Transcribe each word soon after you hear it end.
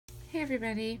Hey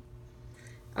everybody.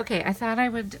 Okay, I thought I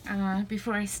would,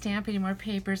 before I stamp any more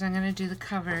papers, I'm going to do the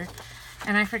cover.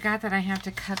 And I forgot that I have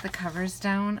to cut the covers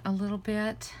down a little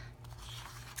bit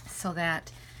so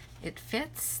that it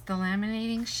fits the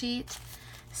laminating sheet.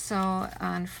 So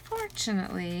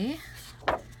unfortunately,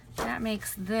 that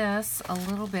makes this a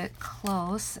little bit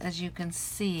close, as you can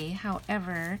see.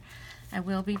 However, I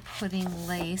will be putting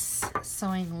lace,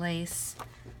 sewing lace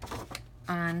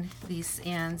on these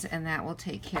ends, and that will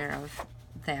take care of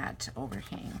that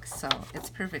overhang. So it's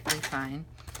perfectly fine.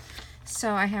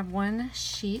 So I have one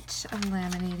sheet of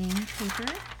laminating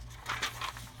paper,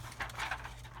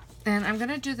 and I'm going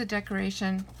to do the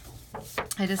decoration.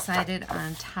 I decided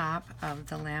on top of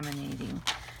the laminating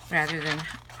rather than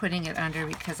putting it under,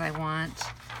 because I want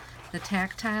the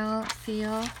tactile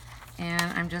feel, and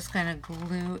I'm just going to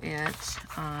glue it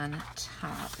on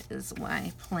top is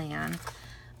my plan.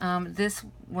 This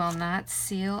will not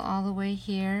seal all the way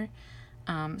here,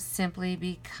 simply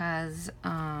because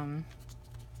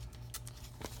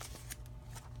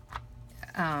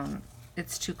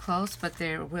it's too close, but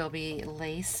there will be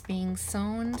lace being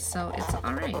sewn, so it's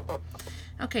all right.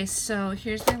 Okay, so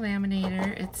here's my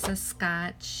laminator. It's a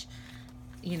Scotch.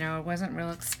 You know, it wasn't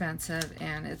real expensive,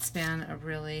 and it's been a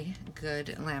really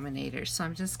good laminator. So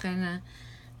I'm just gonna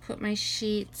put my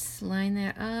sheets, line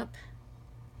that up,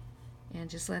 and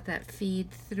just let that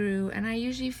feed through. And I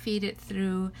usually feed it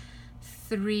through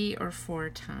 3 or 4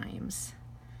 times.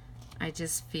 I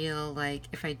just feel like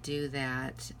if I do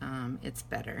that, it's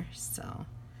better. So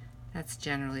that's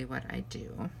generally what I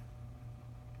do.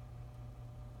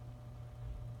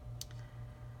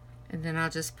 And then I'll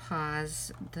just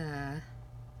pause the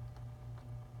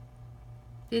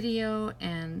video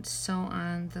and sew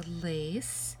on the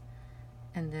lace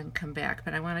and then come back.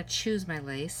 But I want to choose my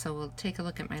lace, so we'll take a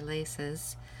look at my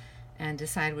laces and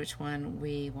decide which one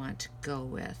we want to go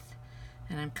with.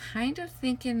 And I'm kind of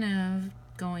thinking of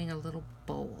going a little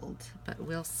bold, but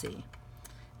we'll see.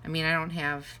 I mean,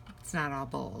 it's not all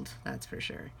bold, that's for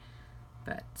sure.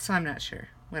 But so I'm not sure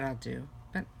what I'll do,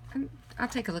 but I'll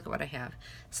take a look at what I have.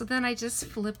 So then I just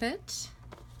flip it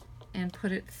and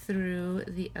put it through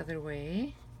the other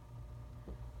way.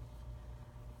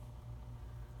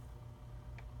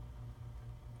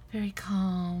 Very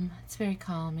calm. It's very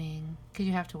calming, because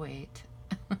you have to wait.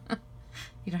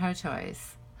 You don't have a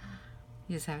choice.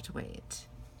 You just have to wait.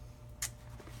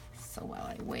 So while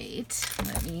I wait,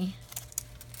 let me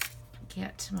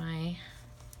get my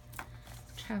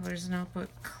traveler's notebook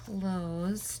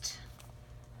closed,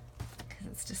 because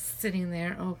it's just sitting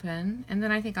there open. And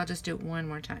then I think I'll just do it one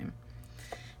more time.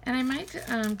 And I might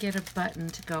get a button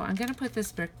to go. I'm going to put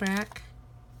this bric-a-brac.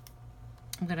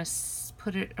 I'm going to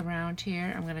put it around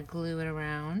here. I'm going to glue it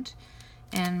around.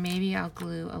 And maybe I'll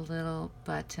glue a little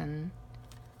button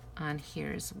on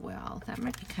here as well. That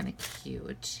might be kind of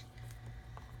cute.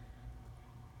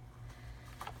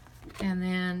 And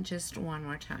then just one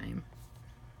more time.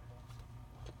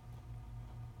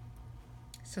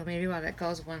 So maybe while that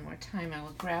goes one more time, I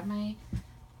will grab my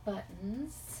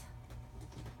buttons.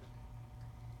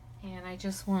 And I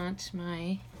just want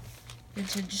my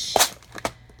vintage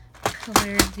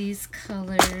these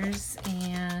colors,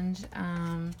 and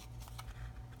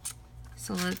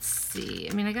so let's see.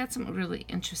 I mean, I got some really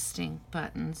interesting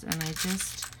buttons, and I'm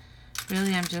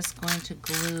just going to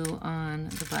glue on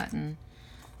the button.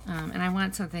 And I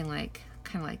want something like,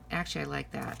 actually I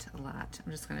like that a lot.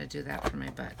 I'm just going to do that for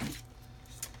my button.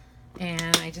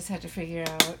 And I just had to figure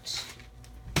out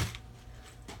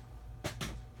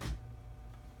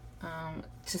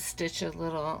to stitch a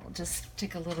little, just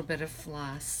stick a little bit of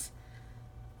floss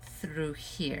through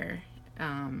here.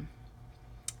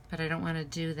 But I don't want to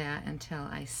do that until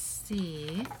I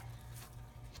see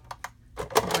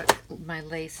what my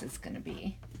lace is going to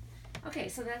be. Okay,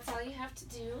 so that's all you have to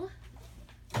do.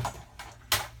 I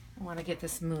want to get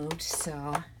this moved,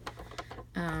 so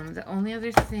the only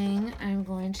other thing I'm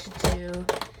going to do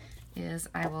is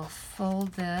I will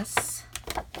fold this,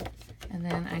 and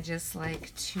then I just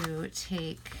like to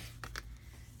take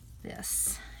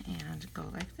this and go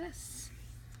like this.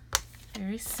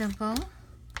 Very simple.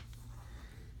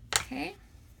 Okay.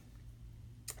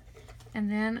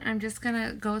 And then I'm just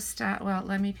gonna go start. Well,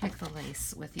 let me pick the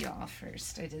lace with you all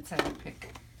first. I did say I'd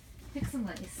pick some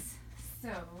lace.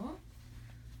 So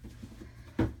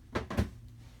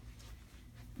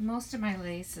most of my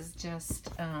lace is just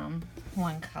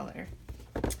one color,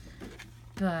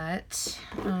 but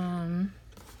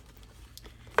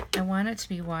I want it to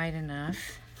be wide enough.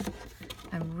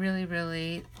 I'm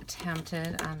really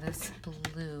tempted on this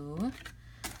blue,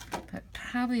 but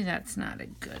probably that's not a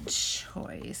good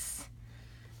choice.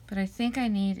 but I think I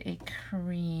need a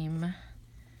cream.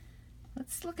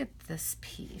 Let's look at this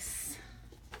piece.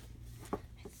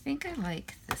 I think I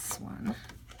like this one.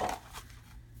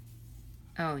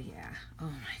 Oh yeah, oh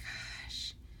my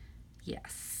gosh.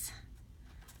 Yes,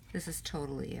 this is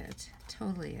totally it,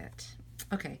 totally it.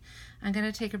 Okay, I'm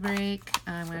gonna take a break.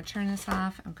 I'm gonna turn this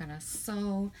off. I'm gonna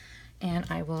sew and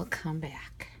I will come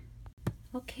back.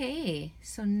 Okay,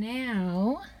 so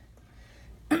now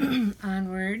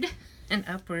onward and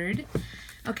upward.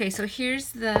 Okay, so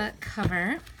here's the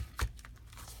cover.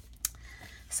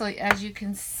 So as you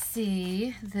can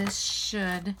see, this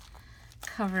should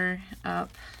cover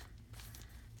up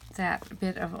that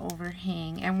bit of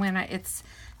overhang, and when it's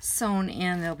sewn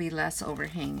in, there'll be less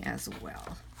overhang as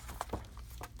well.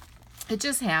 It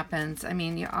just happens. I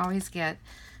mean, you always get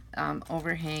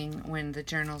overhang when the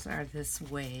journals are this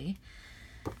way.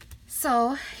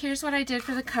 So here's what I did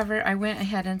for the cover. I went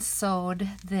ahead and sewed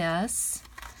this,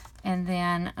 and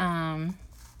then I'm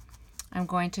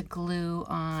going to glue it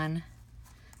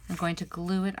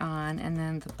on, and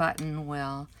then the button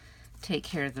will take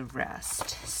care of the rest.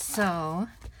 So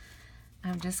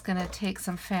I'm just going to take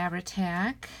some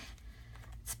Fabri-Tac.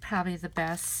 It's probably the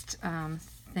best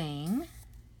thing,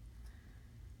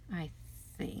 I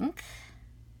think,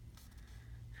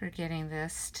 for getting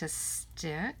this to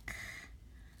stick.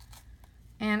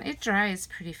 And it dries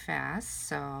pretty fast,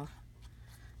 so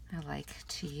I like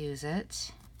to use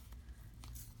it.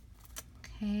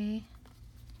 Okay.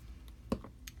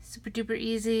 Super duper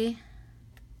easy.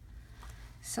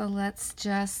 So let's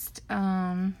just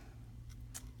put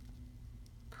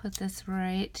this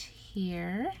right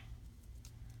here.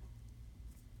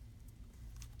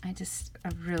 I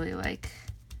really like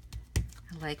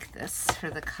this for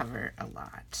the cover a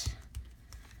lot.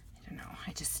 I don't know,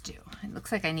 I just do. It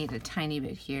looks like I need a tiny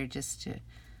bit here just to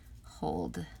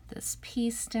hold this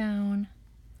piece down.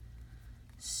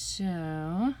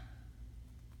 So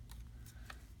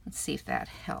let's see if that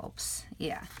helps.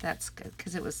 Yeah, that's good,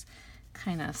 because it was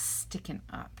kind of sticking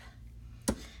up.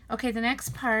 Okay, the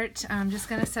next part, I'm just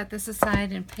going to set this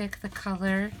aside and pick the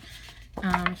color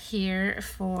here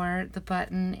for the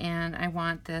button, and I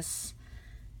want this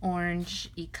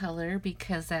orange-y color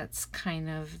because that's kind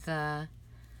of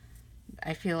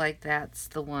I feel like that's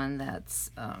the one that's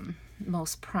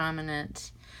most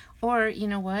prominent. Or, you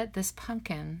know what, this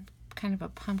pumpkin, kind of a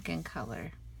pumpkin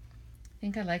color. I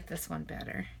think I like this one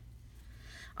better.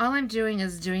 All I'm doing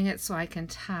is doing it so I can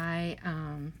tie,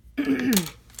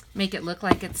 make it look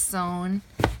like it's sewn,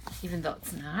 even though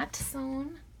it's not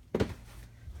sewn.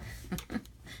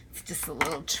 It's just a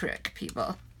little trick,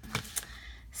 people.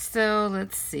 So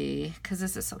let's see, because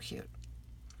this is so cute.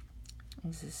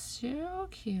 This is so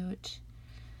cute.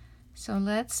 So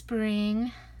let's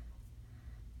bring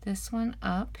this one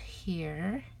up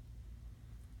here.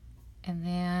 And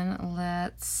then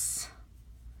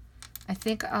I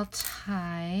think I'll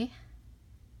tie,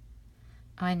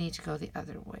 I need to go the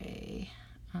other way.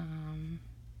 I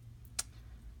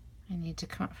need to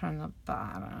come up from the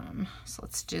bottom. So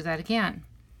let's do that again.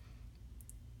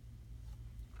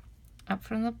 Up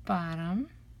from the bottom.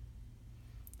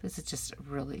 This is just a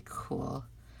really cool,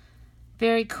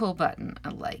 very cool button. I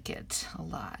like it a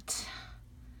lot.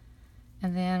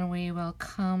 And then we will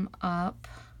come up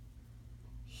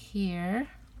here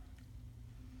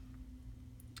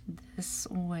this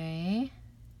way,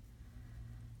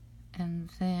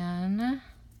 and then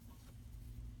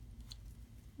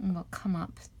we'll come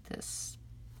up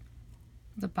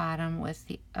the bottom with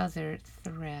the other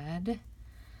thread.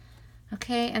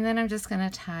 Okay, and then I'm just going to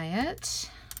tie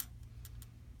it.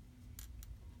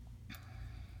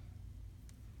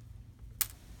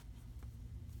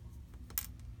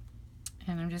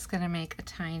 And I'm just going to make a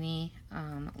tiny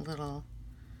little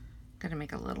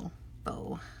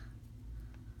bow.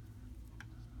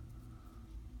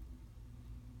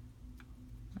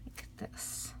 Like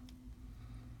this.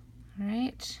 All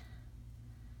right.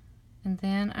 And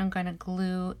then I'm going to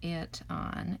glue it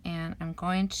on, and I'm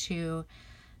going to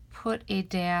put a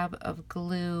dab of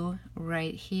glue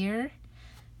right here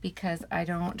because I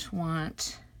don't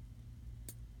want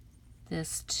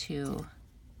this to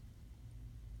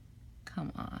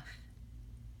come off.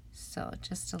 So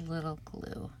just a little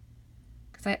glue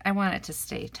because I want it to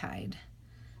stay tied.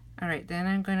 All right, then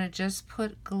I'm going to just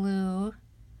put glue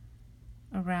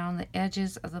around the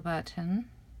edges of the button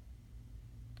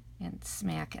and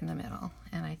smack in the middle,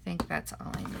 and I think that's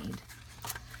all I need.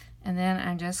 And then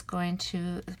I'm just going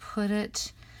to put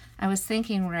it, I was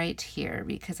thinking right here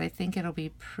because I think it'll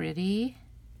be pretty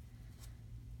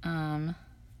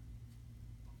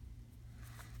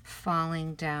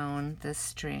falling down the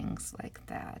strings like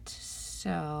that.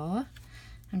 So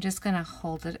I'm just going to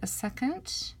hold it a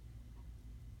second.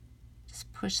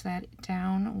 Just push that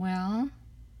down well.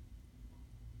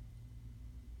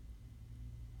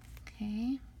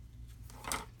 Okay.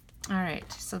 All right,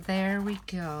 so there we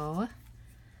go.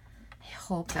 I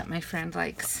hope that my friend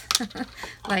likes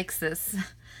likes this.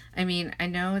 I mean, I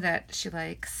know that she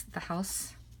likes the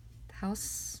house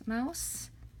mouse,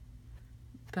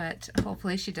 but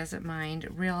hopefully she doesn't mind.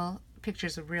 Real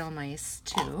pictures of real mice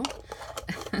too.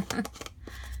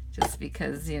 Just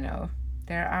because, you know,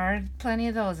 there are plenty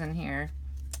of those in here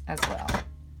as well.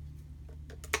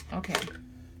 Okay.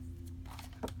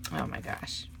 Oh my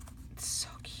gosh. It's so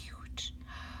cute.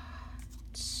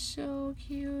 So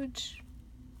cute.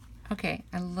 Okay,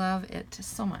 I love it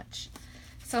so much.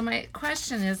 So my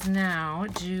question is now,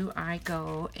 do I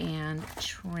go and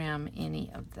trim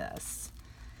any of this?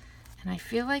 And I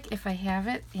feel like if I have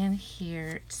it in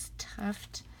here, it's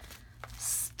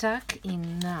stuck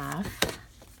enough,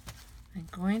 I'm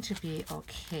going to be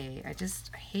okay. I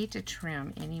hate to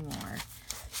trim any more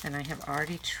than I have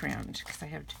already trimmed, because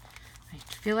I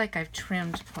feel like I've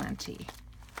trimmed plenty.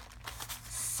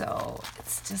 So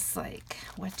it's just like,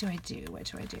 what do I do? What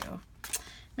do I do?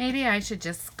 Maybe I should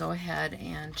just go ahead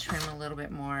and trim a little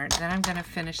bit more. Then I'm going to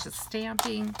finish the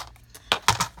stamping,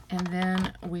 and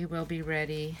then we will be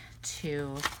ready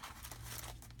to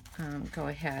go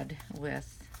ahead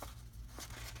with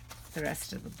the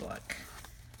rest of the book.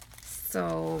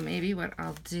 So maybe what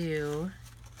I'll do,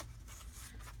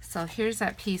 so here's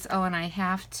that piece. Oh, and I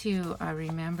have to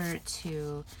remember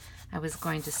to, I was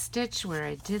going to stitch where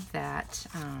I did that,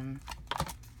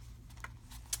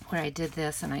 where I did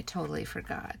this, and I totally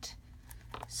forgot.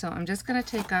 So I'm just going to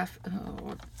take off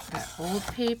that old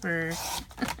paper.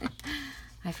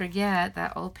 I forget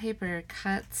that old paper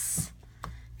cuts.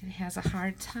 It has a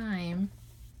hard time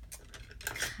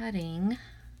cutting.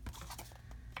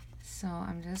 So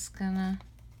I'm just gonna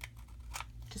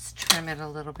trim it a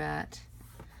little bit.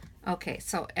 Okay,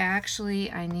 so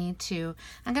actually I'm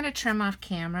gonna trim off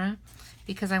camera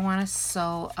because I want to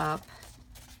sew up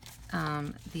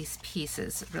these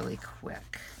pieces really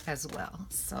quick as well.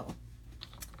 So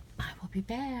I will be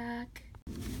back.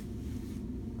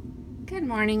 Good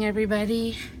morning,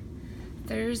 everybody.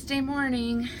 Thursday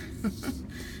morning.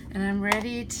 And I'm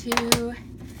ready to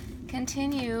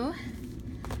continue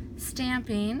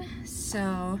stamping.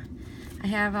 So I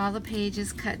have all the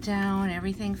pages cut down,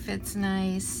 everything fits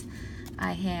nice.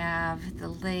 I have the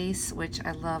lace, which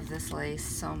I love this lace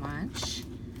so much.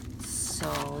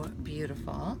 So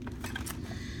beautiful.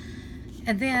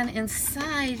 And then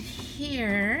inside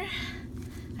here,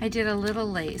 I did a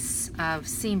little lace of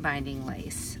seam binding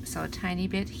lace. So a tiny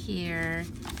bit here.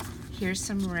 Here's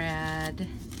some red.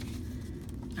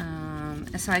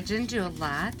 So I didn't do a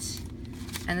lot.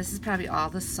 And this is probably all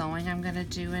the sewing I'm going to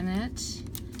do in it.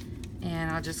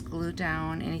 And I'll just glue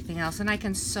down anything else. And I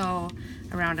can sew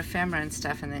around ephemera and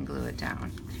stuff and then glue it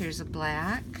down. Here's a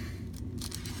black.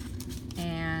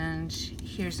 And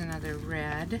here's another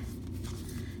red.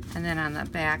 And then on the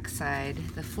back side,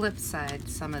 the flip side,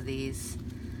 some of these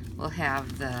will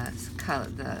have the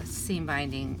seam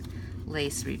binding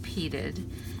lace repeated.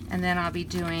 And then I'll be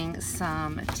doing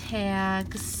some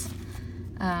tags,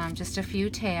 just a few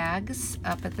tags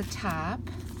up at the top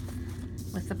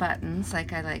with the buttons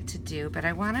like I like to do. But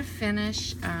I want to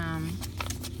finish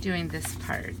doing this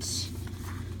part.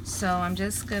 So I'm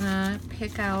just gonna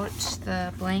pick out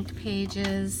the blank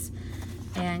pages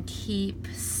and keep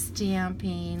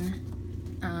stamping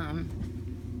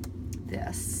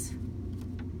this.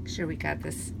 Make sure we got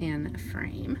this in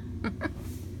frame.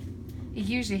 It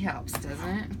usually helps, doesn't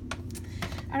it?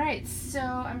 All right, so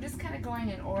I'm just kind of going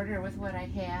in order with what I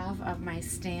have of my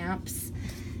stamps,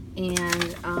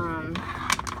 and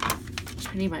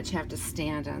pretty much have to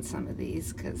stand on some of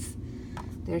these because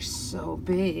they're so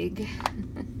big.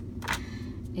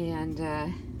 And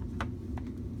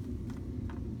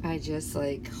I just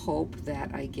like hope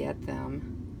that I get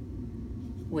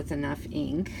them with enough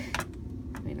ink.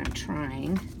 I mean, I'm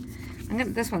trying.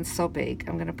 This one's so big,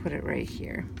 I'm gonna put it right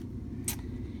here.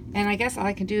 And I guess all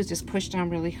I can do is just push down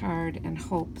really hard and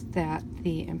hope that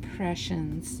the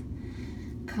impressions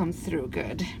come through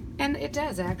good. And it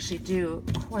does actually do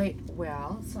quite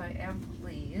well, so I am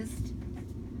pleased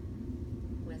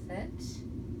with it.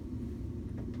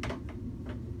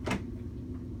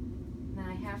 Now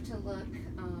I have to look,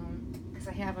 because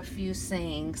I have a few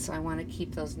sayings, so I want to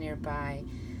keep those nearby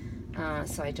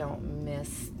so I don't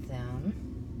miss them.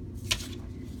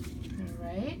 All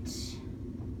right.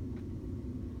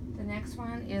 The next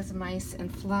one is Mice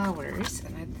and Flowers,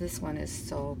 and this one is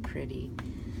so pretty.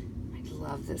 I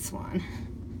love this one.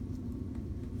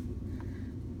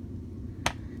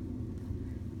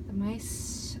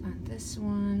 mice on this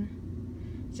one.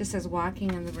 It just says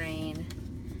walking in the rain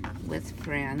with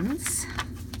friends.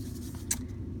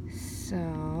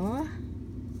 So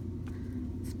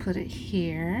let's put it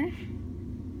here.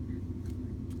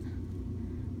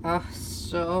 Oh,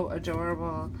 so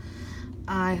adorable.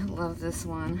 I love this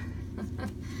one.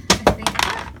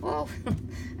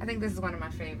 I think this is one of my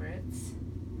favorites.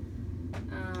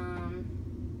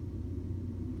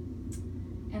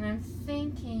 And I'm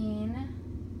thinking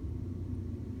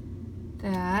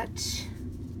that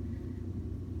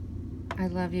I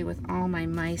love you with all my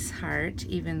mice heart,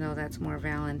 even though that's more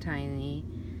Valentine-y.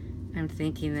 I'm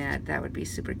thinking that that would be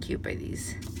super cute by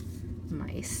these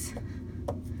mice.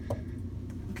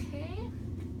 Okay.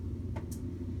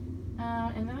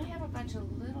 And then I have a bunch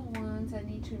of little ones. I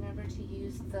need to remember to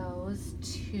use those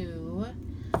too.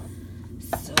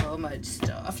 So much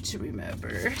stuff to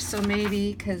remember. So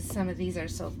maybe, because some of these are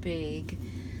so big,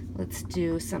 let's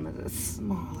do some of the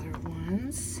smaller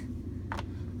ones.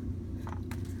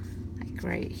 Like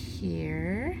right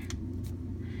here.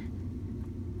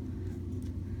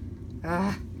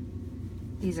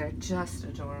 These are just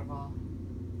adorable.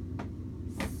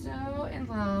 So in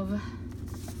love.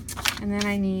 And then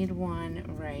I need one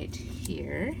right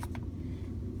here.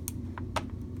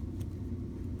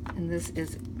 And this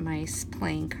is mice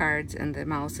playing cards and the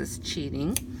mouse is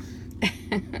cheating.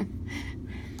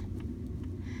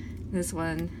 This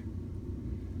one,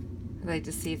 I'd like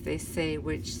to see if they say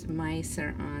which mice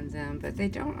are on them, but they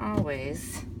don't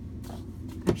always.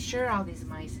 I'm sure all these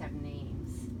mice have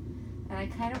names. And I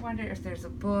kind of wonder if there's a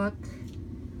book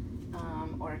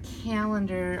or a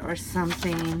calendar or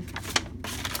something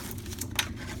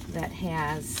that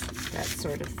has that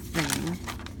sort of thing.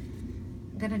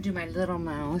 I'm gonna do my little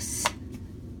mouse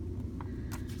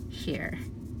here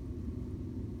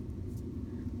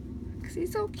because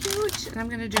he's so cute, and I'm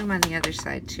gonna do him on the other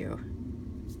side too.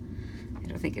 I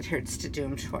don't think it hurts to do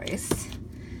him twice,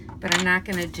 but I'm not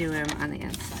gonna do him on the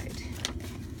inside.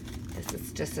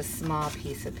 It's just a small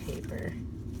piece of paper.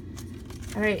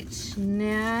 All right,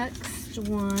 next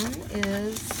one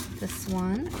is this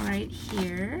one right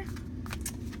here.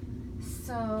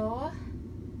 So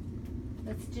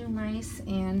let's do mice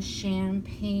and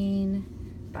champagne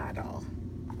bottle.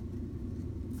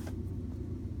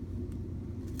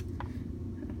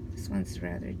 This one's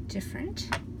rather different.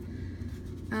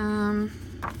 I'm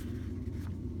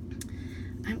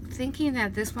thinking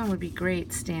that this one would be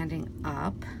great standing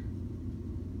up.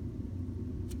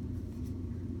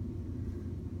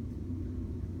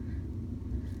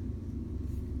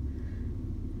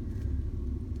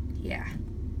 Yeah,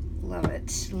 love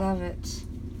it, love it.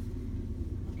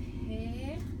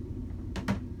 Okay,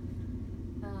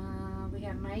 we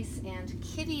have mice and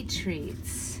kitty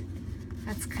treats.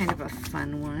 That's kind of a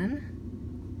fun one.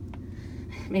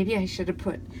 Maybe I should have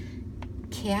put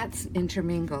cats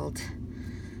intermingled,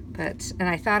 and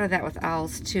I thought of that with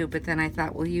owls too, but then I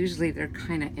thought, well, usually they're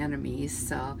kind of enemies,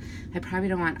 so I probably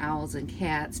don't want owls and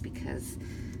cats because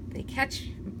they catch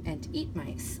and eat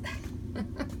mice.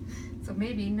 So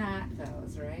maybe not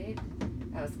those, right?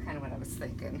 That was kind of what I was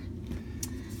thinking.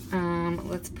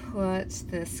 Let's put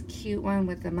this cute one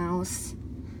with the mouse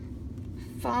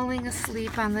falling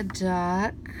asleep on the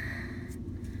duck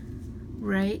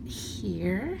right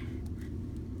here.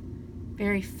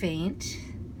 Very faint.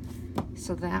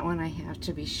 So that one I have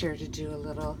to be sure to do a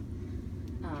little,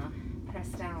 press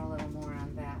down a little more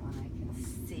on that one, I can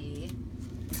see.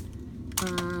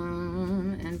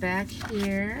 And back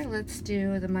here, let's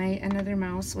do another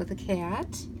mouse with a cat.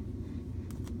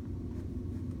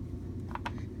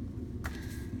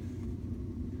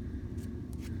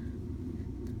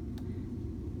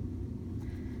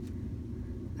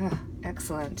 Oh,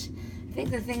 excellent. I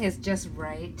think the thing is just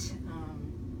right.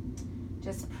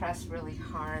 Just press really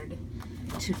hard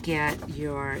to get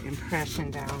your impression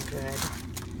down good.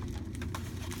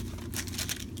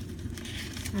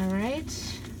 All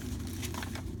right.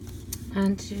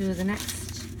 On to the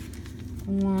next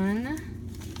one.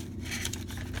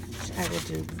 I will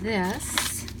do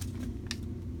this.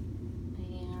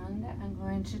 And I'm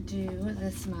going to do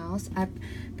this mouse. I'm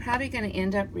probably going to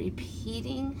end up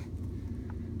repeating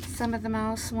some of the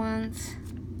mouse ones.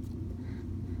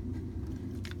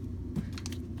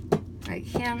 Like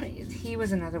him, he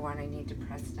was another one I need to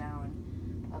press down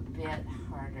a bit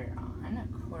harder on.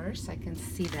 Of course, I can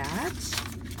see that.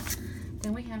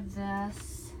 Then we have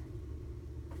this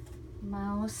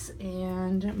mouse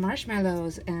and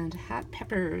marshmallows and hot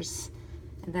peppers,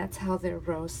 and that's how they're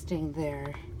roasting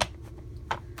their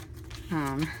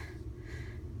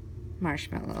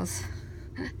marshmallows.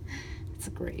 It's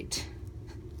great.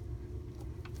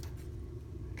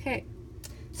 Okay,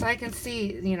 So I can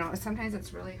see, you know, sometimes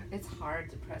it's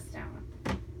hard to press down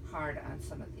hard on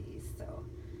some of these. So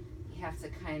you have to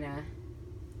kind of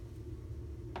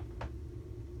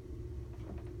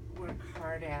work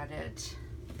hard at it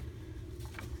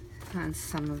on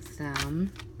some of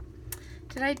them.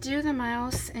 Did I do the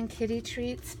mouse and kitty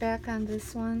treats back on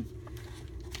this one?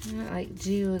 I'm gonna like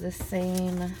do the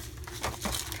same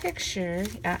picture.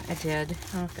 Yeah, I did.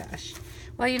 Oh gosh.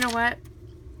 Well, you know what?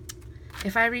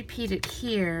 If I repeat it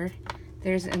here,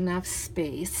 there's enough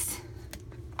space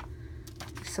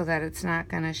so that it's not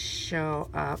gonna show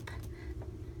up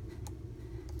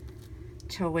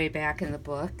till way back in the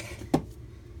book.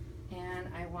 And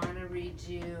I want to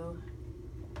redo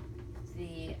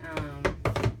the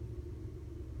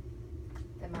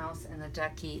mouse and the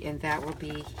ducky, and that will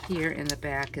be here in the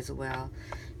back as well,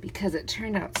 because it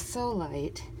turned out so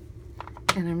light,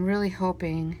 and I'm really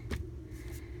hoping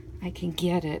I can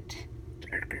get it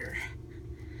darker.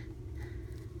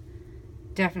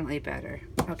 Definitely better.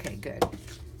 Okay, good.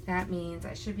 That means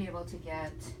I should be able to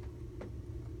get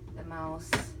the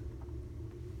mouse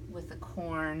with the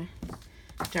corn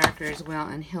darker as well,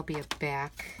 and he'll be a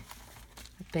back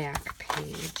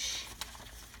page.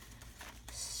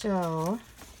 So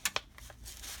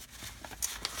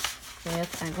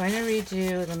I'm going to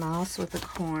redo the mouse with the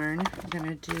corn. I'm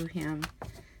going to do him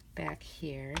back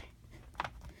here.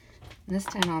 And this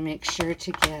time I'll make sure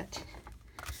to get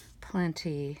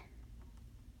plenty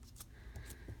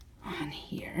on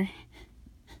here.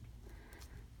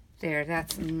 There,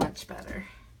 that's much better.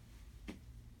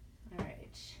 All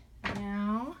right,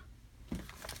 now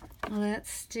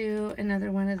let's do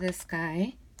another one of this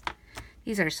guy.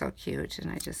 These are so cute,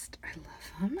 and I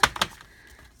love them.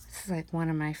 This is like one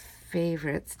of my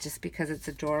favorites just because it's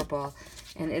adorable,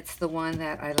 and it's the one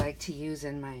that I like to use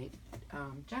in my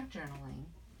junk journaling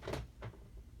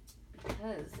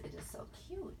because it is so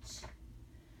cute.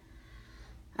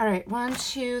 All right, 1,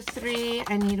 2, 3.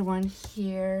 I need one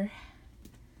here.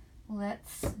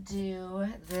 Let's do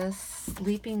this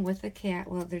sleeping with the cat.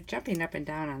 Well, they're jumping up and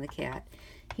down on the cat.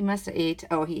 He must have ate,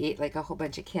 oh, he ate like a whole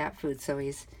bunch of cat food, so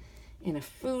he's in a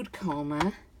food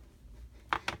coma.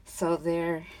 So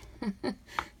they're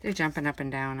jumping up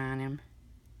and down on him.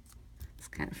 It's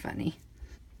kind of funny.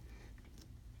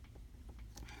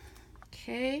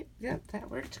 Okay, yep, that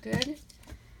worked good.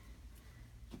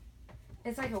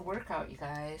 It's like a workout, you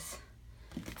guys.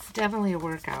 It's definitely a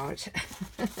workout.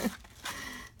 That's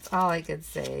all I could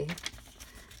say.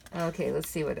 Okay, let's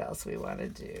see what else we want to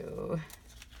do.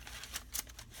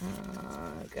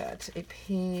 Got a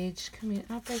page coming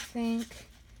up, I think.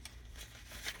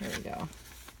 Here we go.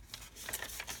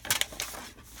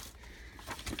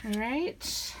 All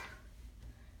right.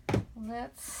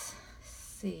 Let's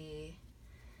see.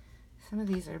 Some of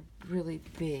these are really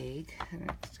big. I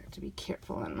have to be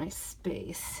careful on my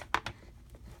space.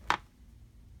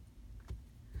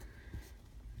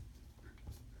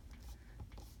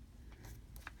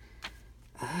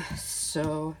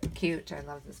 So cute. I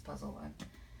love this puzzle one.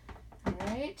 All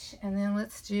right, and then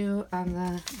let's do on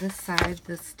this side.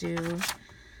 Let's do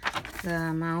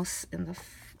the mouse in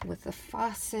with the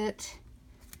faucet.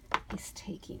 He's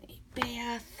taking a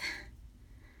bath.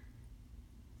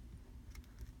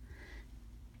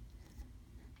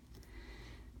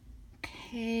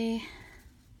 Okay.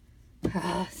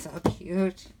 Ah, so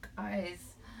cute, guys.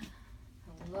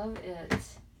 I love it.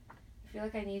 I feel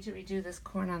like I need to redo this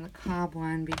corn on the cob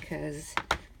one because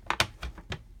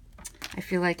I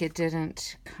feel like it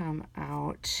didn't come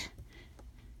out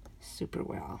super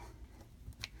well.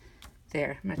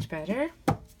 There, much better.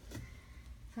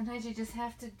 Sometimes you just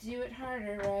have to do it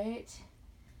harder, right?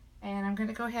 And I'm going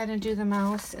to go ahead and do the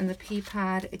mouse and the pea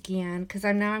pod again because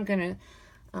I'm going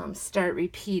to start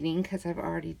repeating because I've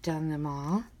already done them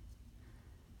all.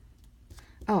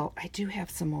 Oh, I do have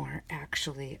some more,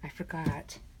 actually. I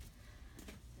forgot.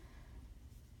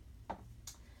 I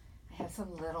have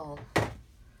some little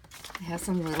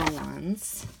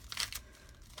ones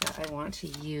that I want to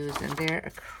use, and they're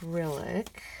acrylic.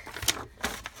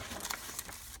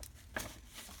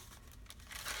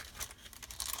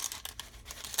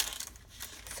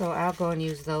 So I'll go and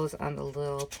use those on the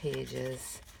little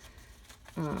pages.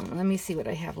 Let me see what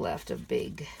I have left of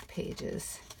big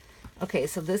pages. Okay,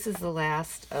 so this is the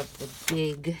last of the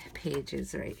big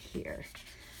pages right here.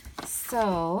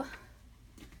 So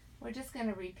we're just going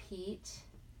to repeat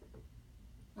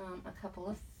a couple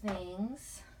of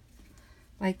things,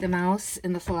 like the mouse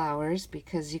and the flowers,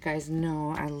 because you guys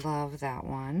know I love that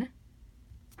one.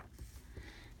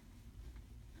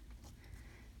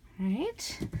 All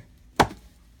right.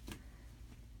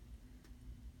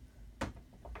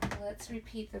 let's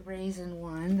repeat the raisin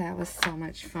one. That was so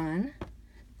much fun.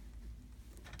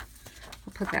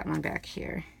 We'll put that one back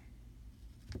here.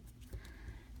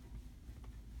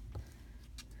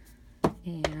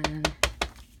 And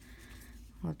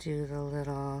we'll do the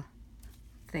little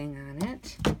thing on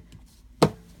it.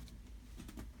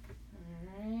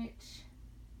 Alright.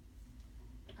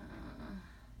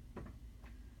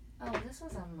 Oh, this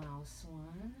was a mouse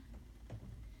one.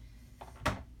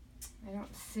 I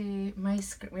don't see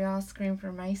mice. We all scream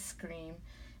for mice scream.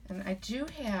 And I do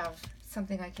have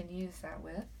something I can use that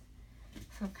with.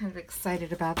 So I'm kind of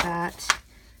excited about that.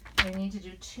 I need to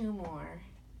do 2 more.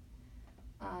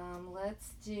 Let's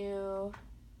do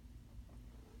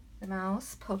the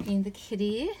mouse poking the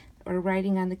kitty, or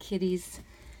writing on the kitty's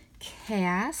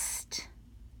cast.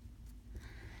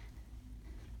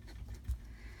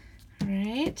 All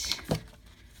right.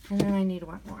 And then I need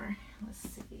 1 more. Let's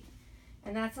see.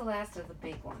 And that's the last of the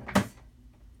big ones.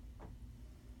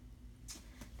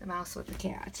 The mouse with the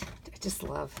cat. I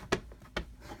love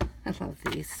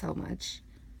these so much.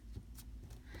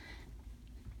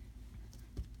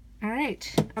 All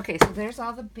right. Okay, so there's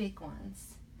all the big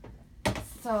ones.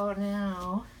 So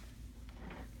now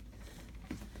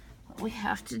what we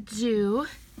have to do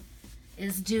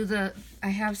is I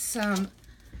have some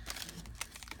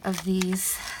of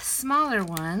these smaller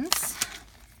ones.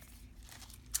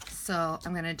 So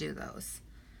I'm going to do those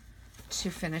to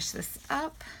finish this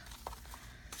up.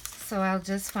 So I'll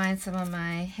just find some of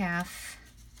my half-size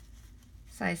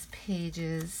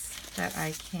pages that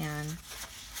I can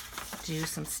do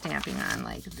some stamping on.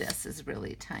 Like this is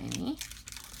really tiny.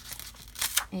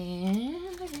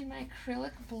 And I need my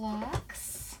acrylic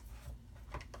blocks.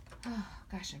 Oh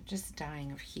gosh, I'm just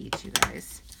dying of heat, you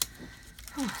guys.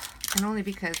 And only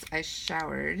because I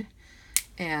showered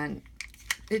and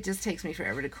it just takes me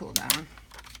forever to cool down.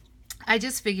 I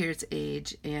just figure it's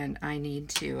age and I need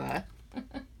to,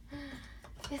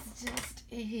 it's just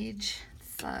age. It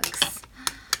sucks.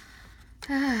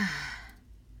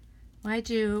 Why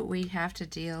do we have to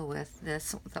deal with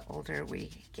this the older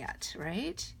we get,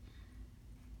 right?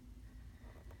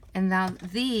 And now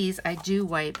these I do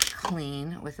wipe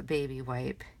clean with a baby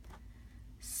wipe.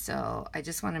 So I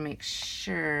just want to make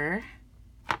sure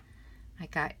I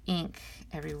got ink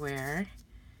everywhere.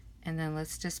 And then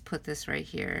let's just put this right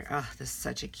here. Oh, this is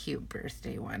such a cute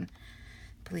birthday one.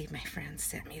 I believe my friend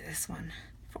sent me this one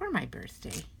for my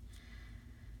birthday.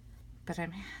 But I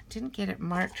didn't get it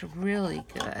marked really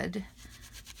good.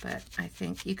 But I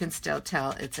think you can still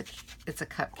tell it's a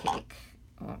cupcake.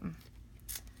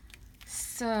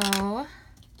 So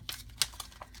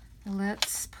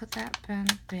let's put that pen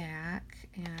back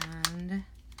and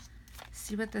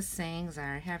see what the sayings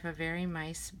are. Have a very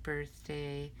nice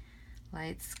birthday.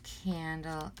 Lights,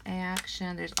 candle,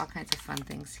 action. There's all kinds of fun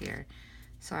things here.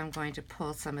 So I'm going to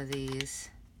pull some of these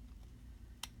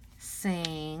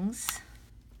sayings.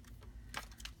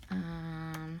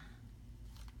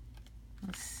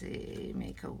 Let's see,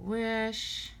 make a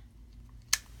wish.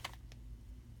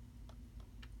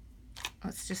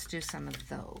 Let's just do some of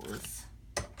those.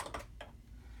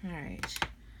 All right.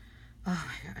 Oh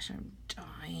my gosh, I'm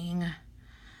dying.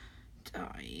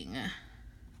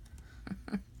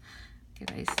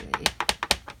 Could I say?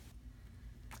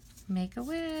 Make a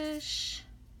wish.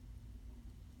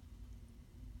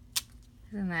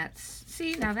 Isn't that,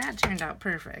 see, now that turned out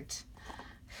perfect.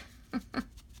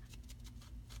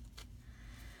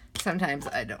 Sometimes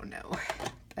I don't know,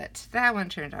 but that one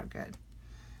turned out good.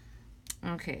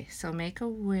 Okay, so make a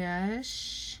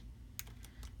wish.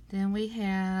 Then we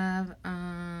have,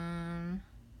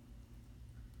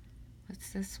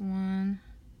 what's this one?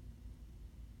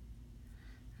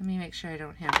 Let me make sure I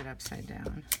don't have it upside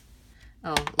down.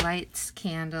 Oh, lights,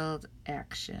 candled,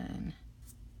 action.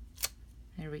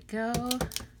 There we go.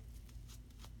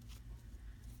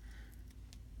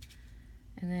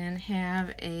 And then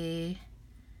have a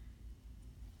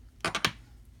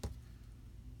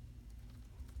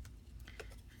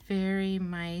very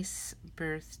nice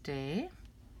birthday.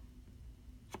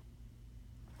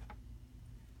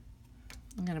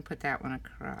 I'm going to put that one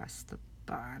across the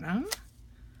bottom.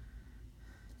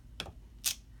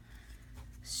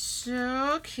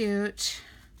 So cute.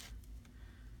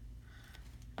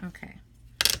 Okay.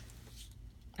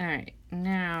 All right,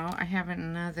 now I have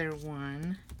another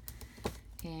one,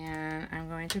 and I'm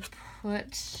going to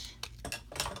put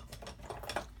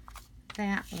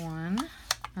that one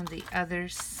on the other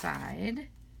side.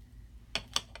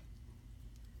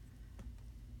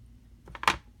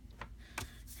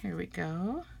 Here we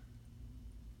go.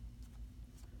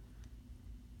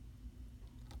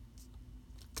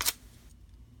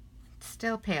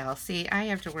 Still pale. See, I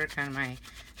have to work on my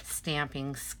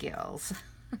stamping skills.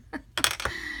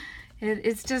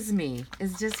 It's just me.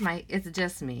 It's just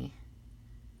me.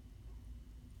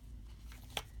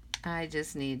 I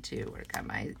just need to work on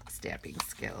my stamping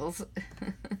skills.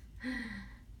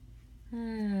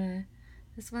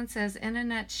 This one says, in a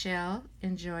nutshell,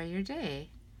 enjoy your day.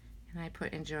 And I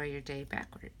put enjoy your day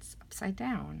backwards, upside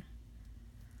down.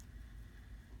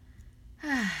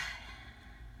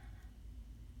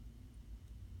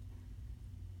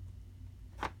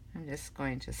 I'm just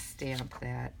going to stamp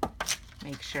that,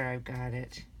 make sure I've got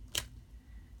it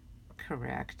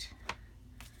correct,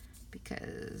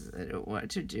 because I don't want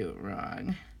to do it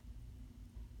wrong.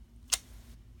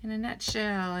 In a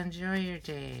nutshell, enjoy your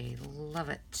day. Love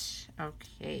it.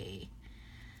 Okay.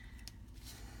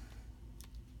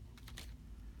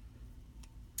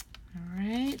 All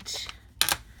right.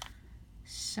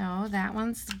 So that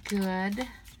one's good.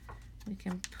 We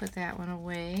can put that one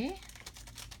away.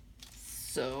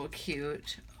 So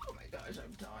cute. Oh my gosh,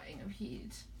 I'm dying of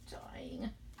heat. Dying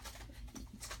of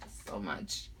heat so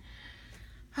much.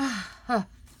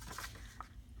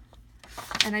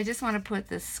 And I just want to put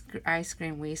this I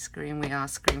scream, we all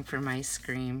scream for my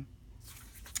scream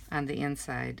on the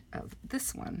inside of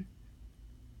this one,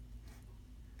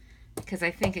 because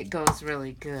I think it goes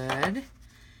really good.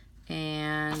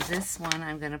 And this one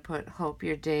I'm going to put hope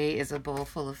your day is a bowl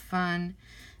full of fun,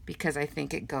 because I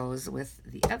think it goes with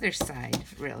the other side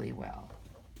really well.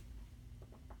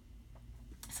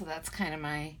 So that's kind of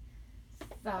my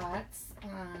thoughts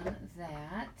on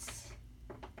that.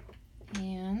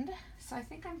 And so I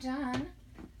think I'm done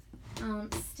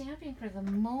stamping for the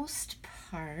most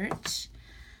part.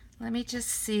 Let me just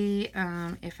see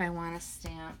if I want to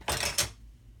stamp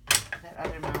that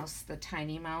other mouse, the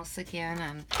tiny mouse again,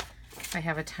 and if I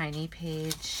have a tiny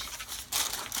page,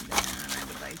 then I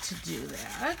would like to do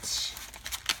that.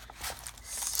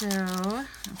 So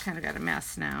I've kind of got a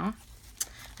mess now.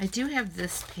 I do have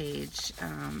this page,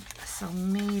 so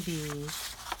maybe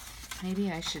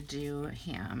I should do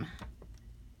him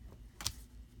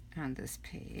on this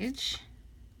page,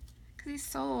 because he's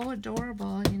so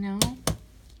adorable, you know.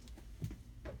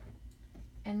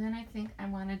 And then I think I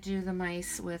want to do the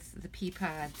mice with the pea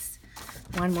pods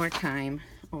one more time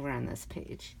over on this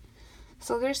page.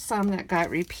 So there's some that got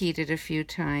repeated a few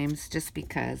times just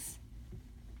because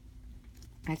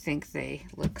I think they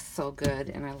look so good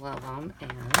and I love them,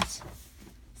 and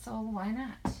so why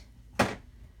not?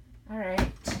 All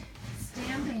right,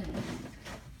 stamping.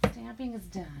 Stamping is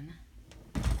done.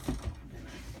 I'm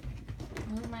gonna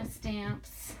move my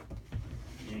stamps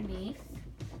underneath.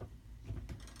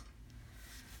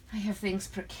 I have things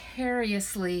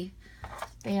precariously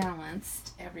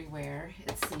balanced everywhere,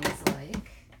 it seems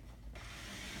like.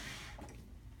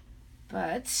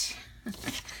 But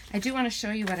I do want to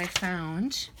show you what I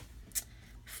found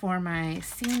for my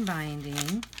seam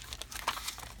binding.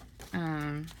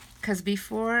 Because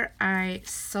before I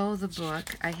sew the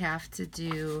book, I have to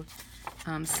do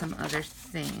some other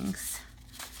things.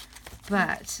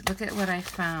 But look at what I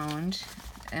found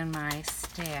in my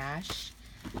stash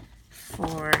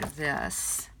for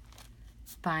this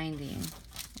binding.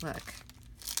 Look,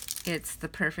 it's the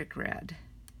perfect red.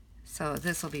 So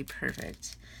this will be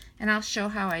perfect. And I'll show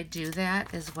how I do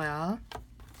that as well,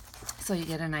 so you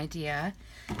get an idea.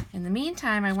 In the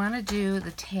meantime, I want to do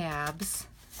the tabs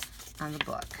on the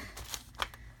book.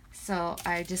 So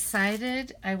I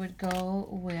decided I would go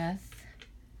with,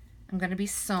 I'm going to be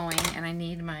sewing, and I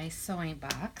need my sewing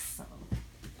box. So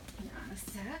hang on a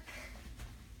sec.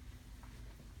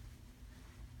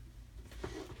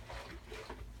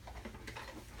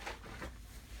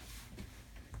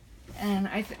 And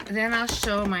then I'll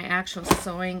show my actual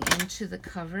sewing into the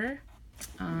cover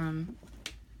when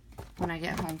I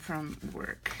get home from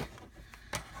work.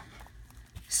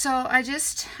 So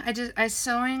I'm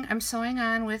sewing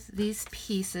on with these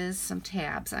pieces, some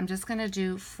tabs. I'm just going to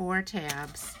do 4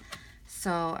 tabs.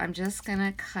 So I'm just going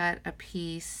to cut a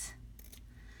piece,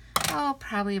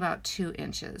 probably about 2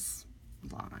 inches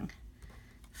long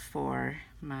for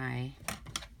my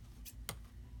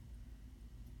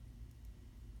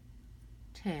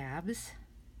tabs.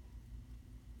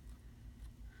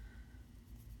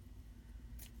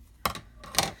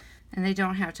 And they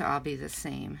don't have to all be the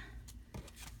same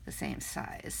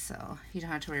size, so you don't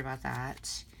have to worry about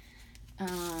that.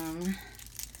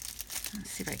 Let's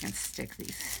see if I can stick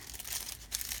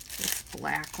this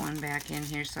black one back in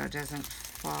here so it doesn't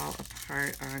fall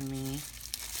apart on me.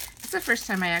 It's the first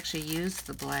time I actually used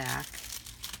the black,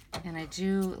 and I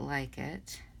do like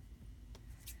it.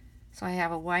 So I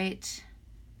have a white,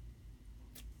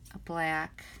 a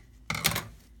black,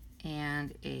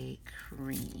 and a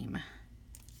cream.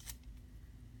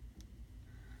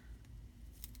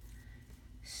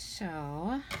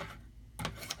 So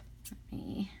let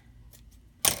me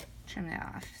trim that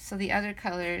off. So the other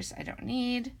colors I don't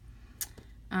need.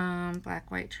 Black,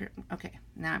 white, trim. Okay,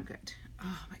 now I'm good.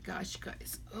 Oh my gosh, you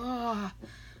guys. Oh,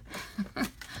 oh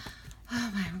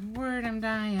my word, I'm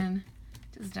dying.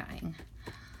 Just dying.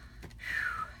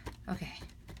 Whew. Okay.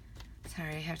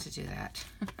 Sorry, I have to do that.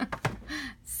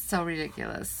 So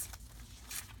ridiculous.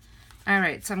 All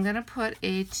right, so I'm gonna put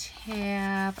a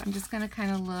tab. I'm just gonna kind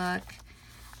of look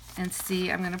and see.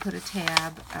 I'm gonna put a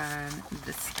tab on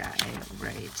this guy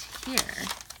right here.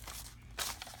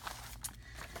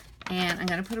 And I'm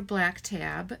gonna put a black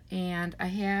tab, and I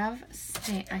have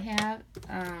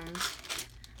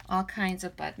all kinds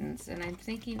of buttons, and I'm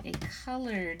thinking a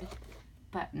colored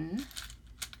button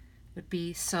would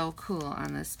be so cool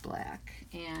on this black.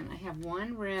 And I have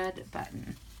one red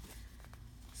button.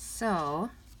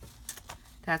 So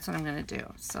that's what I'm gonna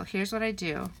do. So here's what I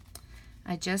do.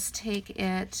 I just take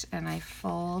it and I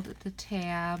fold the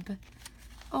tab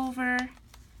over.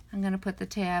 I'm gonna put the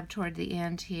tab toward the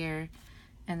end here,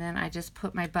 and then I just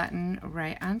put my button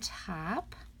right on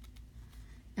top,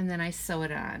 and then I sew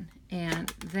it on. And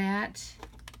that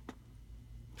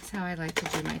is how I like to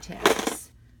do my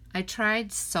tabs. I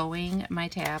tried sewing my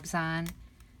tabs on,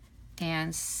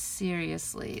 and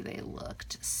seriously, they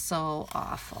looked so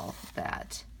awful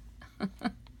that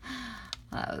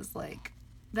I was like,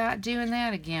 not doing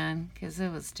that again, because it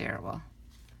was terrible.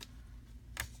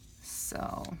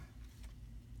 So,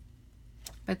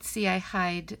 but see, I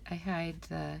hide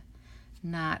the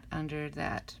knot under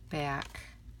that the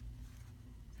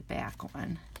back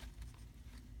one.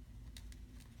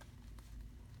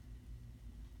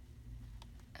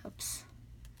 Oops.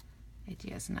 The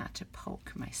idea is not to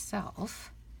poke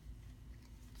myself.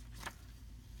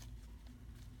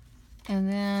 And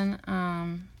then,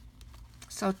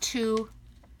 so two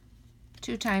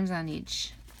times on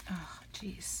each. Oh,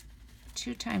 geez.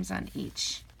 2 times on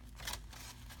each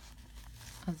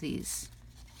of these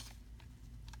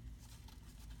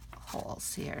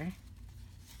holes here.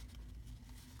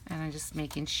 And I'm just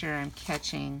making sure I'm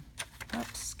catching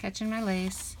my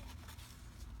lace.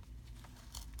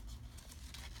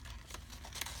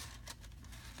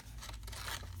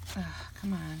 Oh,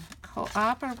 come on,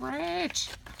 cooperate.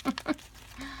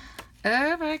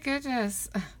 Oh my goodness.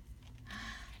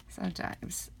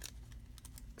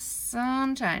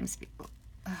 Sometimes people,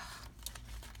 I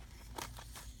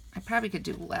probably could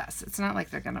do less. It's not like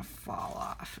they're gonna fall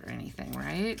off or anything,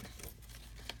 right?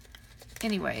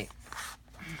 Anyway,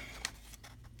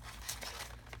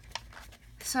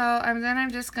 so then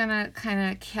I'm just gonna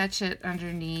kind of catch it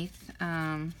underneath,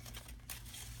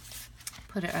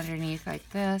 put it underneath like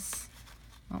this.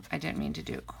 Oh, I didn't mean to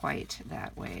do it quite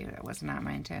that way. That was not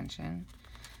my intention.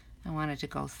 I wanted to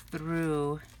go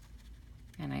through,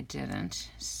 and I didn't.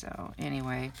 So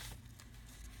anyway,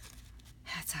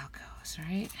 that's how it goes,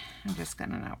 right? I'm just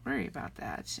gonna not worry about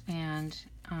that. And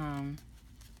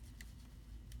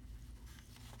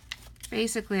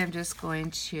basically I'm just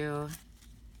going to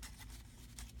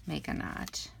make a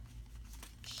knot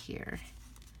here.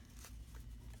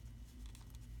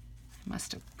 I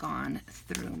must have gone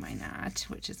through my knot,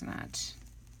 which is not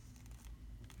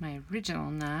my original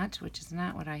knot, which is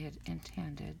not what I had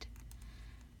intended.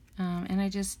 And I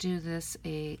just do this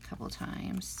a couple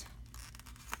times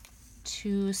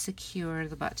to secure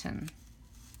the button.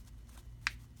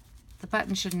 The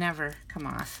button should never come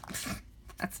off.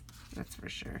 That's for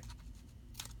sure.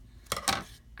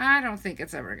 I don't think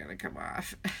it's ever gonna come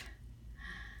off.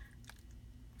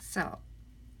 So,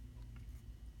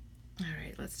 all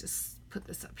right, let's just put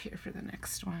this up here for the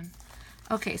next one.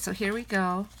 Okay, so here we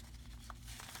go.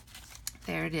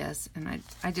 There it is, and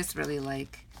I just really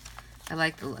like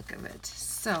the look of it.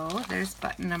 So there's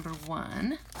button number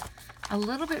 1. A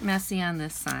little bit messy on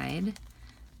this side,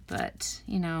 but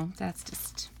you know, that's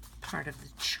just part of the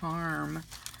charm,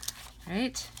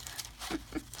 right?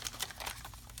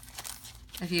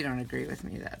 If you don't agree with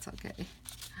me, that's okay.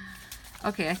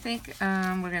 Okay, I think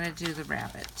we're gonna do the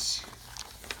rabbit.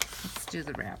 Let's do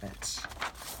the rabbit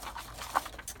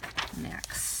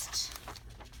next.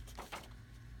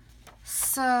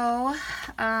 So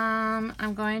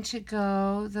I'm going to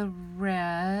go the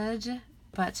red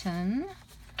button.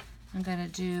 I'm gonna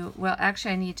do, well,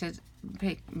 actually I need to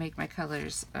make my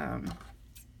colors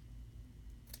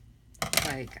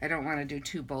like, I don't want to do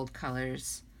 2 bold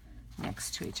colors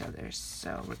next to each other.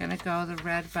 So we're gonna go the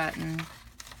red button,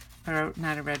 or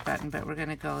not a red button, but we're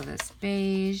gonna go this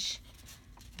beige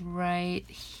right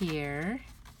here.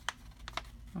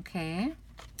 Okay,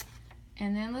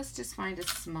 and then let's just find a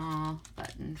small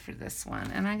button for this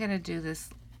one, and I'm gonna do this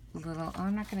little, oh,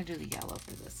 I'm not gonna do the yellow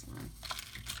for this one.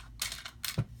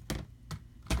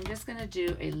 just going to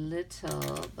do a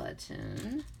little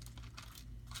button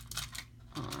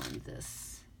on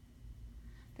this.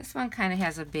 This one kind of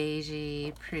has a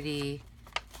beigey, pretty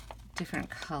different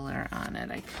color on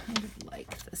it. I kind of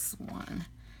like this one.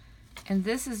 And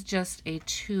this is just a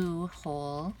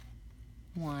 2-hole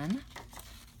one.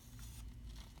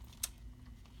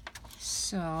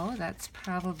 So that's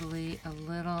probably a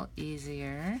little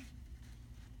easier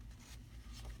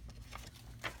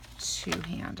to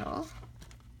handle.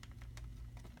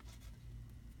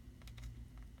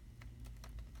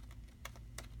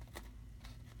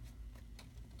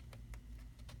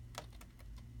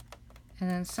 And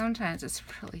then sometimes it's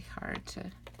really hard to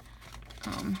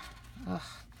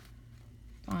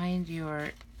find your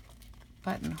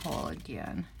buttonhole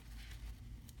again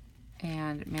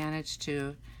and manage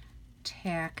to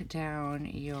tack down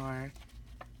your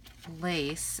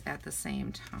lace at the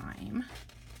same time.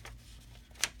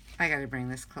 I gotta bring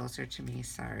this closer to me,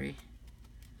 sorry.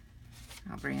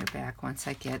 I'll bring it back once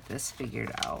I get this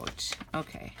figured out.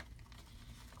 Okay.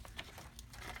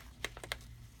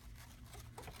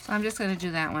 So I'm just going to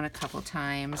do that one a couple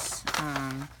times.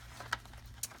 I'm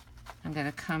going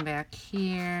to come back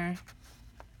here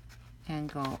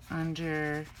and go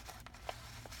underneath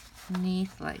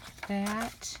like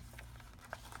that.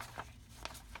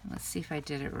 Let's see if I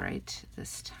did it right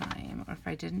this time, or if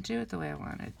I didn't do it the way I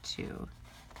wanted to.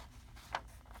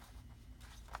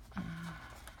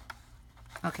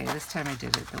 Okay, this time I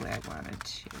did it the way I wanted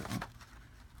to.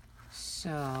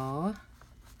 So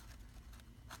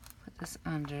this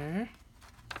under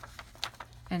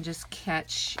and just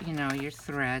catch, you know, your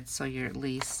thread so you're at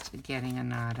least getting a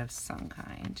knot of some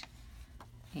kind.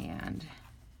 And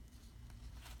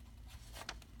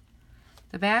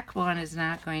the back one is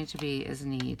not going to be as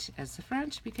neat as the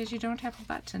front because you don't have a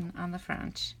button on the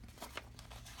front.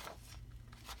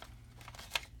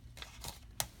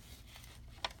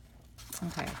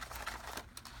 Okay,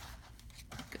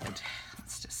 good.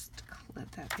 Let's just clip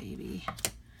that baby.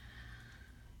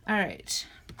 All right,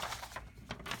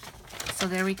 so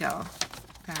there we go.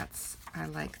 That's, I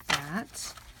like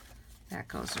that. That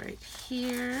goes right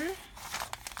here.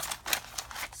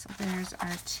 So there's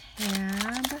our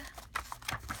tab.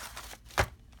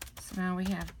 So now we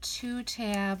have 2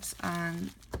 tabs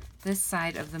on this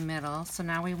side of the middle. So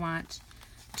now we want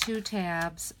 2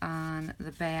 tabs on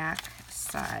the back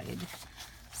side.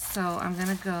 So I'm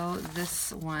gonna go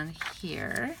this one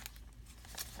here.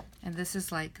 And this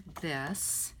is like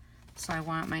this. So I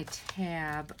want my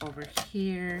tab over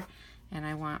here, and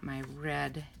I want my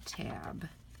red tab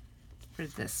for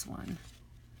this one.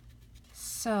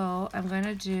 So I'm going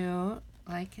to do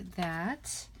like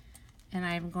that, and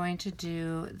I'm going to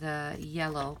do the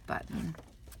yellow button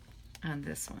on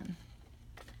this one.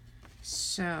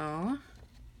 So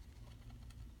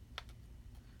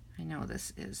I know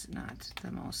this is not the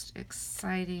most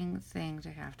exciting thing to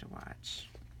have to watch,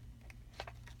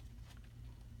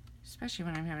 especially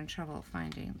when I'm having trouble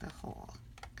finding the hole.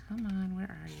 Come on, where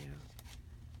are you?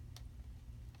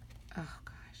 Oh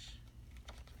gosh.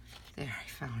 There, I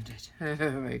found it.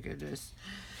 Oh my goodness.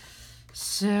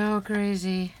 So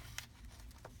crazy.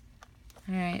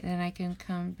 Alright, then I can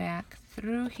come back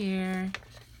through here.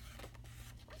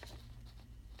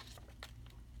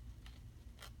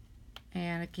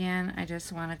 And again, I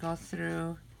just want to go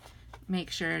through, make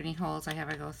sure any holes I have,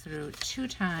 I go through 2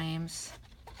 times.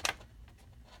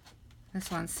 This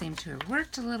one seemed to have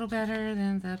worked a little better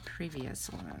than the previous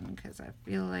one because I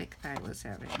feel like I was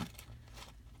having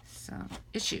some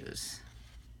issues.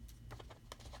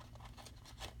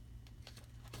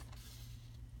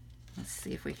 Let's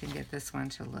see if we can get this one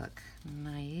to look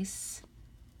nice.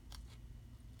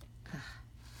 Ugh.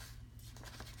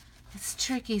 It's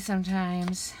tricky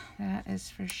sometimes, that is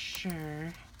for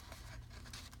sure.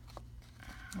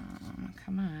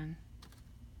 Come on.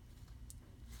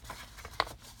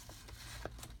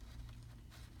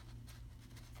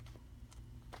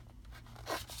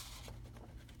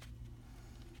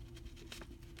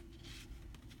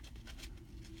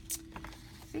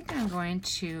 I think I'm going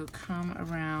to come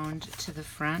around to the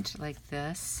front like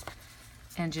this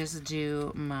and just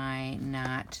do my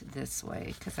knot this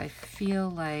way because I feel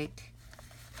like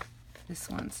this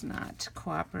one's not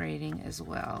cooperating as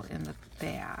well in the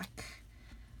back.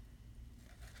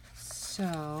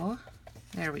 So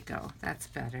there we go, that's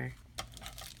better.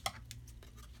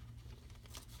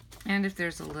 And if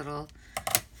there's a little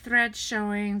thread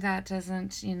showing, that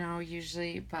doesn't, you know,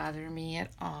 usually bother me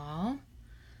at all.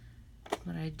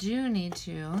 But I do need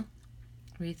to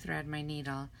rethread my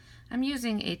needle. I'm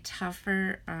using a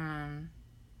tougher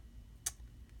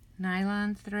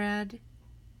nylon thread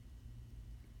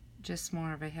just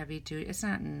more of a heavy duty. It's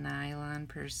not nylon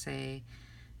per se.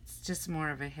 It's just more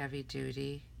of a heavy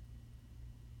duty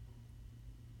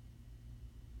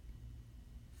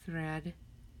thread.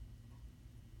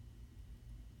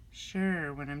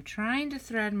 Sure, when I'm trying to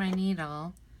thread my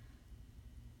needle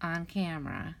on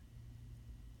camera,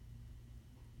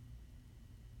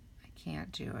 I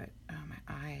can't do it. Oh, my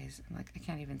eyes. I'm like, I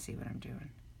can't even see what I'm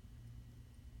doing.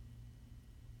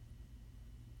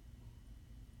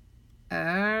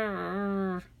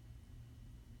 Oh,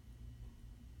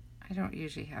 I don't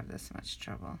usually have this much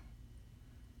trouble.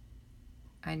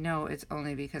 I know it's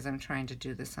only because I'm trying to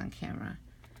do this on camera.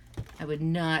 I would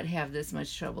not have this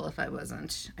much trouble if I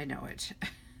wasn't. I know it.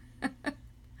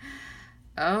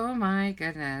 Oh my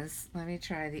goodness. Let me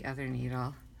try the other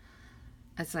needle.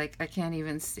 It's like I can't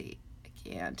even see. I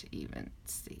can't even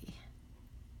see.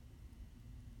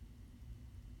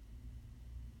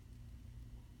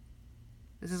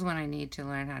 This is when I need to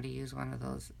learn how to use one of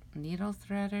those needle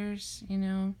threaders, you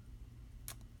know.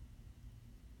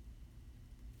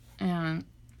 And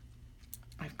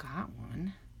I've got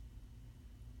one.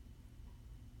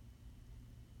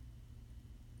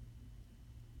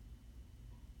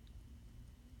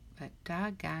 But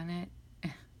doggone it.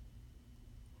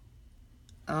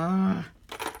 Oh,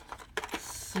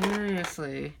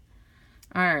 seriously.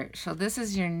 All right, so this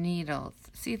is your needle.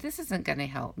 See, this isn't going to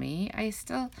help me. I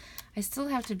still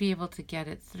have to be able to get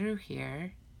it through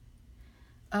here.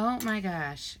 Oh my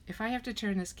gosh. If I have to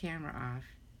turn this camera off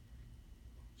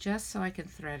just so I can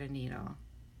thread a needle,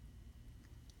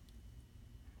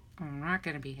 I'm not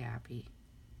going to be happy.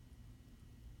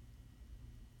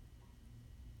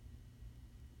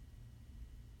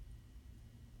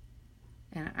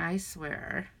 And I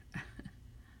swear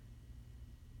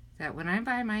that when I'm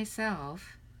by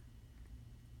myself,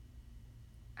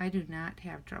 I do not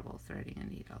have trouble threading a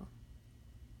needle.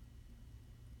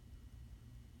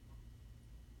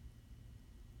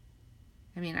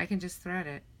 I mean, I can just thread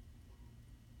it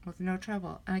with no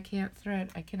trouble. I can't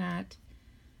get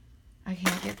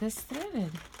this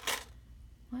threaded.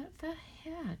 What the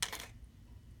heck?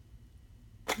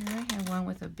 I have one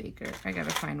with a bigger. I gotta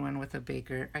find one with a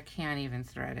bigger. I can't even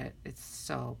thread it. It's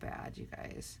so bad, you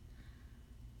guys.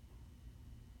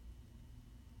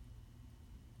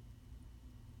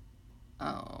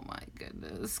 Oh my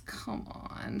goodness. Come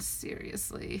on.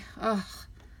 Seriously. Ugh.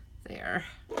 There.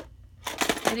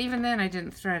 And even then I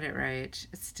didn't thread it right.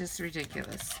 It's just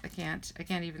ridiculous. I can't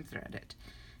even thread it.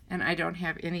 And I don't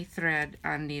have any thread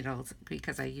on needles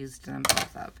because I used them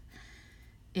both up.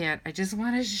 And I just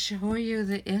want to show you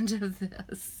the end of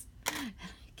this. And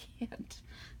I can't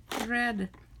thread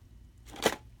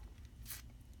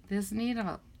this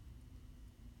needle.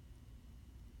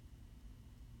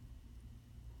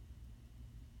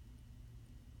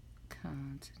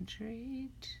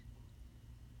 Concentrate.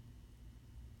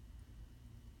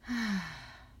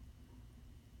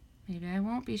 Maybe I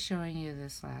won't be showing you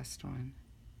this last one.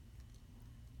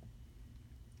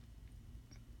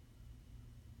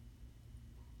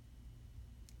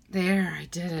 There, I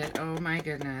did it. Oh my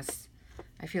goodness.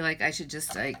 I feel like I should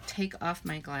just like take off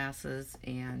my glasses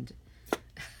and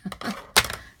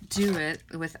do it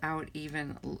without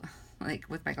even like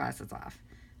with my glasses off.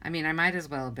 I mean, I might as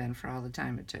well have been for all the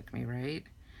time it took me, right?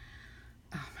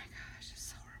 Oh my gosh,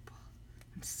 it's horrible.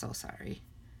 I'm so sorry.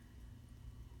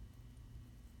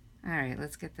 All right,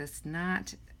 let's get this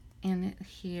knot in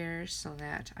here so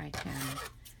that I can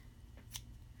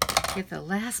get the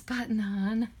last button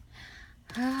on.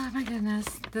 Oh my goodness,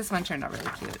 this one turned out really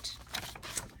cute.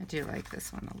 I do like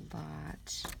this one a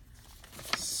lot.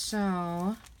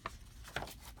 So,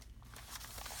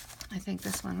 I think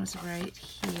this one was right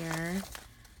here.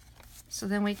 So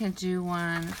then we can do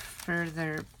one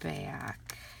further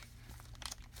back.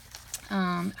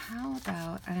 How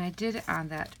about, and I did it on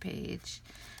that page,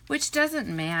 which doesn't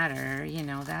matter, you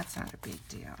know, that's not a big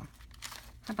deal.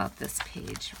 How about this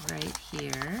page right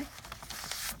here,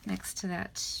 next to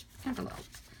that envelope?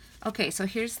 Okay, so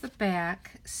here's the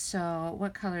back. So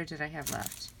what color did I have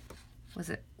left? Was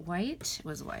it white? It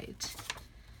was white.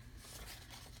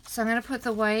 So I'm going to put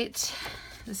the white.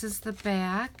 This is the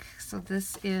back. So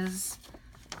this is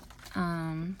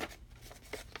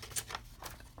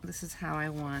how I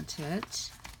want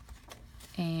it.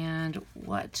 And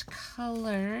what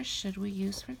color should we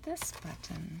use for this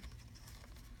button?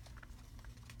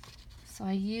 So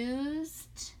I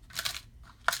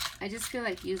just feel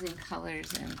like using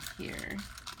colors in here.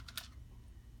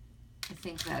 I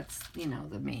think that's, you know,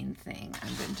 the main thing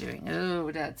I've been doing.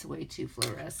 Oh, that's way too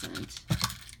fluorescent.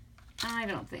 I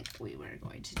don't think we were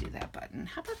going to do that button.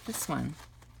 How about this one?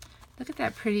 Look at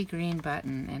that pretty green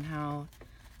button and how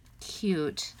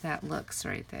cute that looks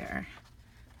right there.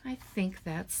 I think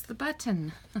that's the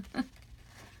button.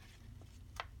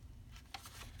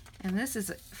 And this is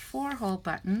a 4-hole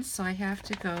button, so I have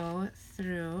to go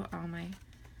through all my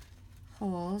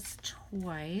holes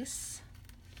twice.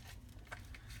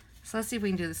 So let's see if we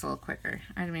can do this a little quicker.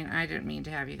 I mean, I didn't mean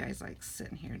to have you guys like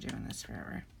sitting here doing this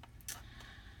forever.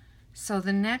 So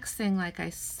the next thing, like I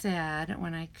said,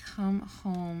 when I come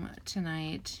home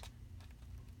tonight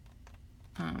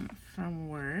from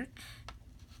work,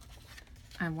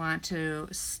 I want to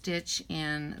stitch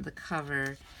in the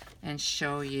cover and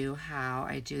show you how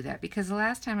I do that, because the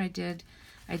last time I did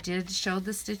show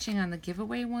the stitching on the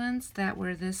giveaway ones that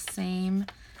were this same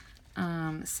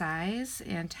size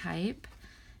and type,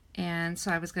 and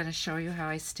so I was going to show you how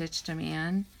I stitched them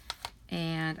in,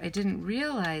 and I didn't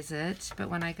realize it, but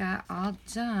when I got all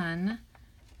done,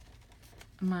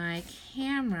 my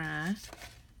camera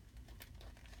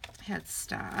had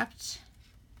stopped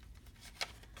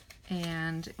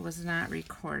and it was not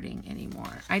recording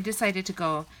anymore. I decided to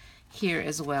go here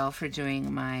as well for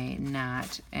doing my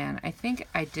knot, and I think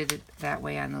I did it that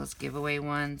way on those giveaway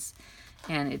ones,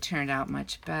 and it turned out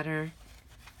much better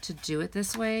to do it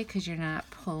this way because you're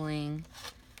not pulling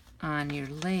on your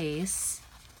lace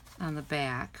on the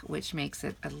back, which makes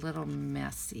it a little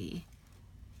messy.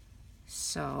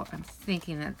 So I'm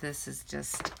thinking that this is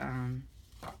just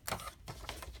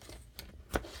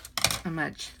a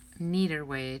much neater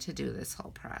way to do this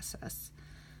whole process.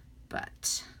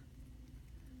 But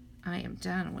I am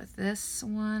done with this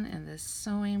one and this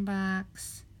sewing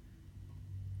box,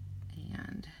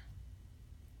 and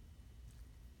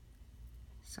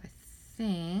so I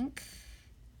think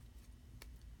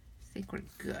we're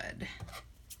good.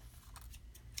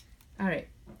 All right,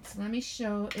 so let me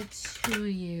show it to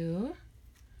you.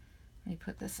 Let me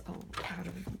put this out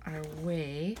of our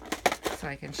way so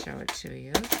I can show it to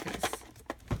you.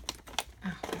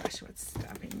 Oh gosh, what's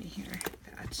stopping me here?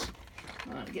 That.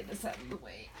 I want to get this out of the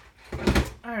way.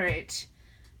 All right,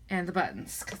 and the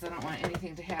buttons, because I don't want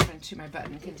anything to happen to my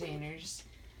button containers.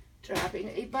 Dropping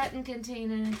a button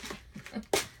container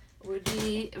would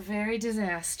be very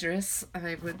disastrous,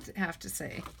 I would have to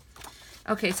say.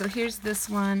 Okay, so here's this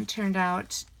one. Turned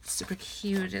out super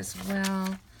cute as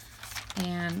well.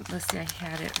 And let's see, I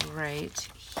had it right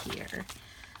here.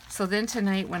 So then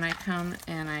tonight when I come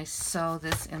and I sew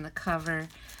this in the cover,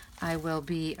 I will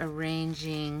be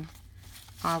arranging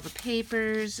all the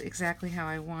papers exactly how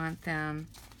I want them,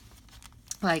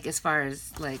 like as far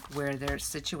as like where they're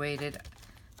situated,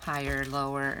 higher,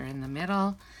 lower, or in the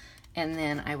middle. And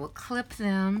then I will clip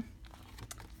them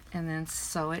and then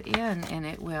sew it in, and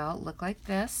it will look like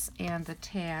this. And the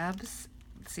tabs,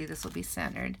 see, this will be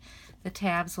centered. The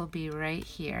tabs will be right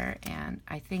here, and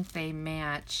I think they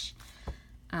match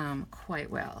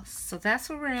quite well. So that's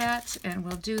where we're at, and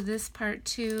we'll do this part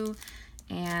too,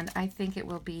 and I think it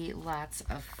will be lots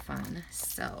of fun.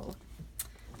 So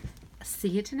see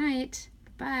you tonight.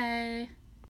 Bye.